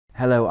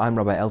Hello, I'm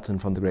Rabbi Elton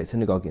from the Great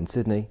Synagogue in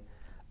Sydney,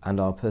 and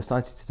our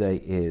personality today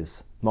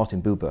is Martin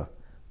Buber,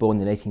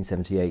 born in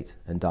 1878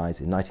 and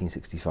dies in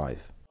 1965.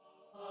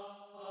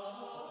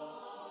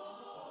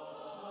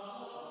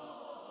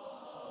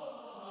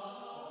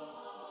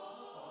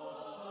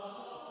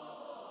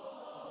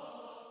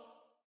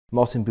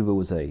 Martin Buber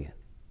was a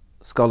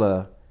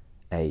scholar,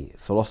 a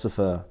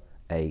philosopher,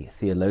 a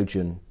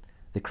theologian,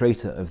 the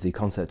creator of the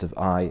concept of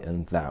I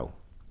and thou.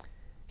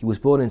 He was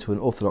born into an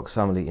Orthodox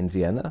family in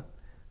Vienna,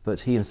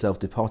 but he himself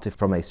departed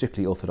from a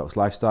strictly Orthodox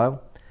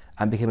lifestyle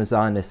and became a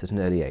Zionist at an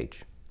early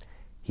age.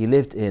 He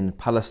lived in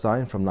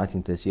Palestine from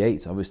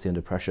 1938, obviously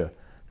under pressure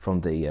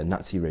from the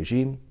Nazi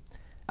regime,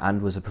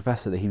 and was a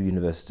professor at the Hebrew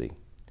University.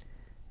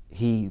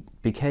 He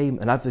became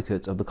an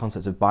advocate of the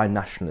concept of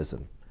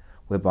binationalism,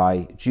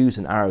 whereby Jews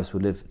and Arabs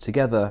would live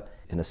together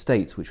in a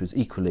state which was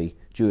equally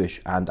Jewish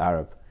and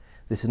Arab.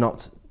 This did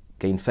not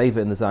gain favour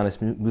in the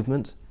Zionist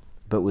movement,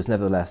 but was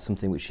nevertheless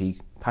something which he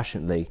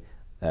passionately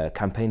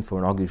campaigned for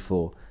and argued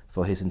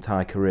for his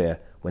entire career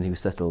when he was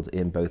settled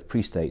in both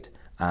pre-state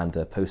and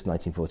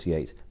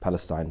post-1948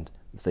 Palestine,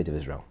 the State of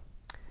Israel.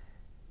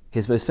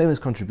 His most famous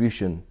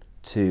contribution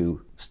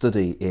to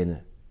study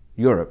in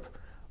Europe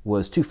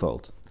was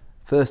twofold.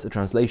 First, a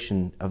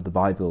translation of the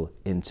Bible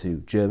into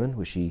German,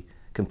 which he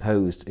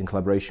composed in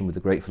collaboration with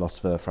the great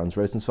philosopher Franz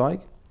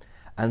Rosenzweig,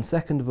 and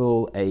second of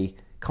all, a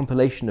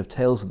compilation of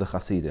tales of the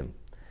Hasidim.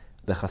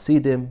 The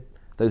Hasidim,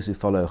 those who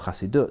follow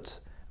Chassidut,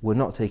 were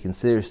not taken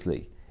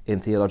seriously in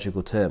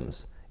theological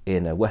terms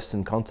in a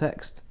Western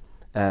context,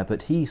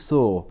 but he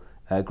saw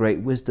great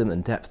wisdom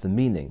and depth and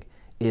meaning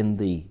in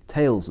the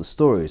tales, the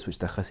stories which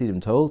the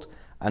Hasidim told,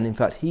 and in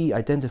fact he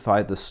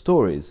identified the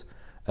stories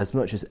as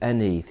much as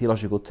any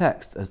theological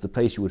text as the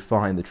place you would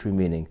find the true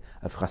meaning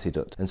of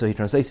Chassidut. And so he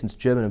translated into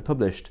German and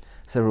published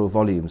several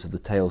volumes of the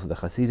tales of the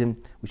Hasidim,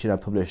 which are now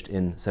published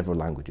in several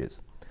languages.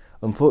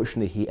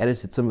 Unfortunately, he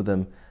edited some of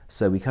them,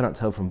 so we cannot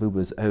tell from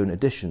Buber's own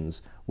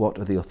editions what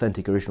are the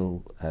authentic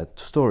original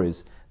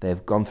stories. They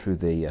have gone through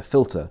the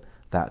filter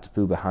that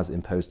Buber has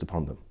imposed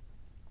upon them.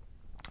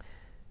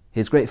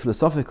 His great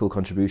philosophical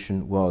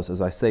contribution was,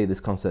 as I say, this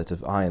concept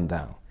of I and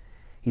thou.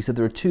 He said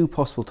there are two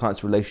possible types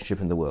of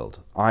relationship in the world,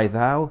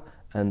 I-thou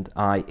and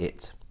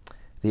I-it.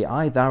 The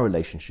I-thou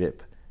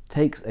relationship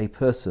takes a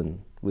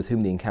person with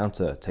whom the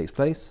encounter takes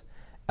place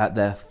at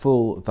their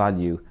full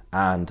value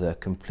and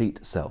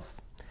complete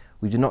self.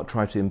 We do not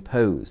try to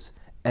impose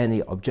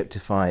any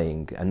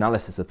objectifying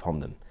analysis upon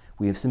them.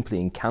 We have simply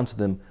encountered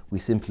them, we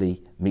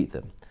simply meet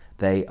them.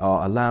 They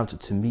are allowed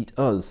to meet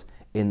us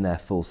in their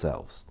full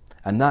selves.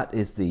 And that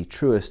is the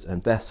truest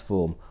and best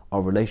form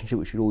of relationship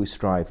which we should always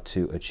strive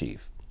to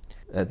achieve.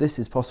 This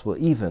is possible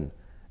even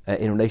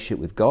in relationship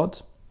with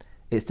God.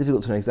 It's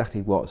difficult to know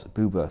exactly what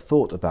Buber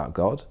thought about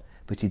God,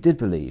 but he did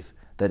believe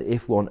that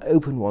if one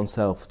opened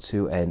oneself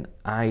to an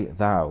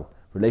I-thou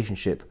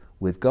relationship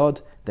with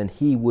God, then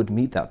he would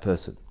meet that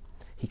person.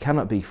 He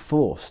cannot be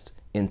forced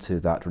into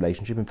that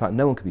relationship. In fact,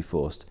 no one can be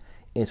forced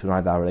into an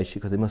I-thou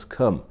relationship because they must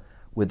come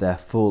with their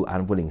full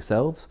and willing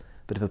selves.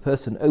 But if a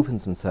person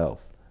opens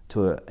themselves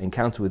to an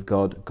encounter with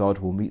God, God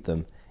will meet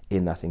them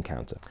in that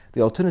encounter.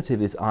 The alternative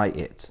is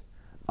I-it.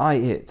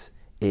 I-it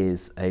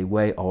is a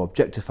way of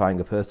objectifying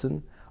a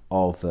person,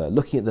 of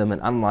looking at them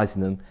and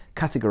analysing them,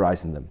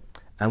 categorising them.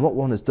 And what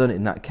one has done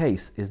in that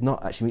case is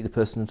not actually meet the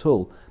person at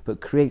all, but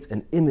create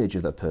an image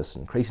of that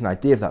person, create an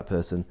idea of that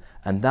person,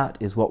 and that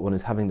is what one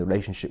is having the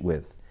relationship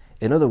with.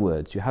 In other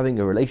words, you're having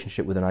a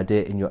relationship with an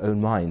idea in your own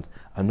mind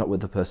and not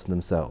with the person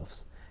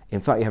themselves. In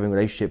fact, you're having a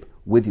relationship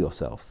with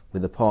yourself,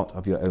 with a part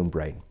of your own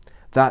brain.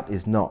 That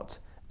is not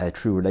a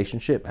true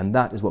relationship, and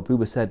that is what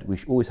Buber said we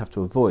should always have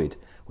to avoid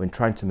when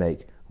trying to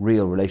make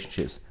real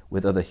relationships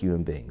with other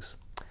human beings.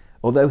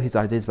 Although his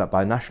ideas about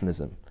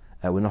binationalism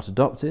were not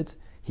adopted,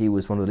 he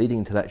was one of the leading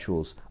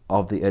intellectuals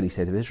of the early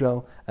state of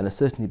Israel and has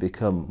certainly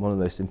become one of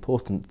the most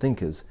important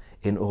thinkers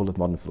in all of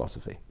modern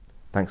philosophy.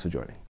 Thanks for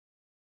joining.